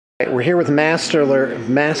We're here with Masterler.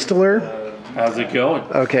 How's it going?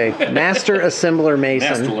 Okay, Master Assembler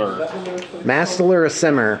Mason. Masterler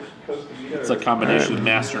Assember. It's a combination of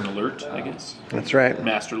Master and Alert, I guess. That's right.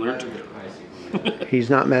 Master Alert. He's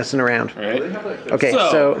not messing around. All right. Okay,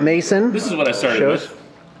 so Mason. This is what I started with.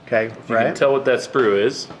 Okay, you can tell what that sprue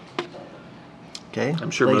is. Okay,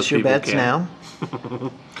 I'm sure place most your people bets can. now.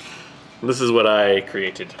 This is what I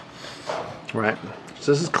created. Right.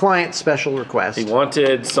 So this is client special request. He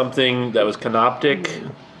wanted something that was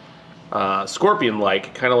Canoptek,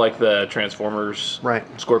 Scorpion-like, kind of like the Transformers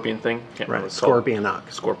Scorpion thing. Can't remember what it's called.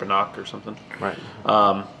 Scorponok or something. Right.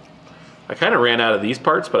 I kind of ran out of these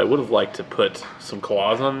parts, but I would have liked to put some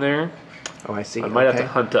claws on there. Oh, I see. I might have to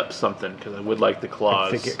hunt up something because I would like the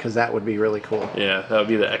claws. Because that would be really cool. Yeah, that would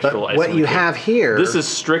be the extra. But what you have here... This is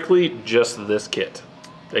strictly just this kit,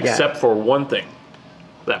 except for one thing.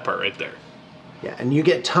 That part right there. Yeah, and you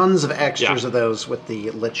get tons of extras of those with the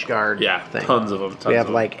Lich Guard thing. Tons of them. We have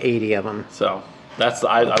like 80 of them. So that's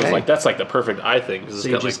I was like, that's like the perfect eye thing. So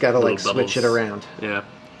you just got to like switch it around. Yeah,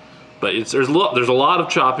 but there's a lot of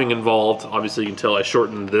chopping involved. Obviously, you can tell I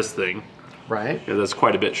shortened this thing. Right. Yeah, that's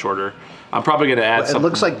quite a bit shorter. I'm probably going to add something. It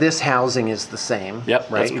looks like this housing is the same. Yep,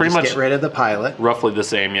 right? that's pretty much get rid of the pilot. Roughly the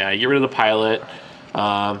same. Yeah, you get rid of the pilot.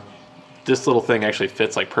 This little thing actually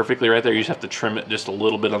fits like perfectly right there. You just have to trim it just a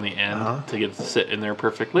little bit on the end to get it to sit in there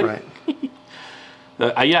perfectly. Right.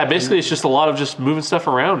 Yeah, basically it's just a lot of just moving stuff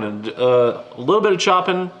around and a little bit of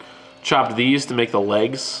chopping. Chopped these to make the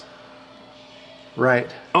legs.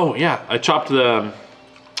 Right. Oh yeah, I chopped the.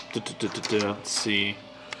 Let's see,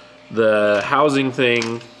 the housing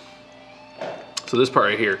thing. So this part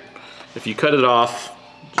right here, if you cut it off,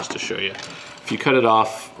 just to show you, if you cut it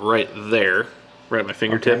off right there. Right at my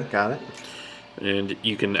fingertip. Okay, got it. And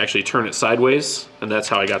you can actually turn it sideways, and that's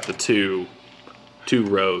how I got the two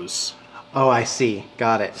rows. Oh, I see.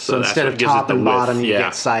 Got it. So instead of top and bottom, you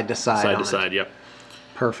get side to side. Side to side, yep.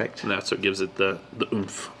 Perfect. And that's what gives it the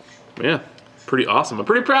oomph. Yeah, pretty awesome. I'm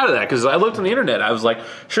pretty proud of that because I looked on the internet. I was like,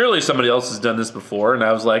 surely somebody else has done this before, and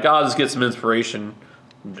I was like, I'll just get some inspiration.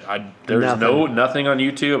 There's nothing on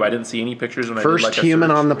YouTube. I didn't see any pictures when I did like a search. First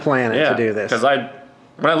human on the planet to do this. Because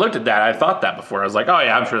when I looked at that, I thought that before. I was like, oh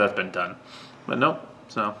yeah, I'm sure that's been done. But nope.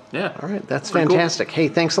 So, yeah. All right, that's fantastic. Cool. Hey,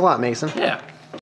 thanks a lot, Mason. Yeah.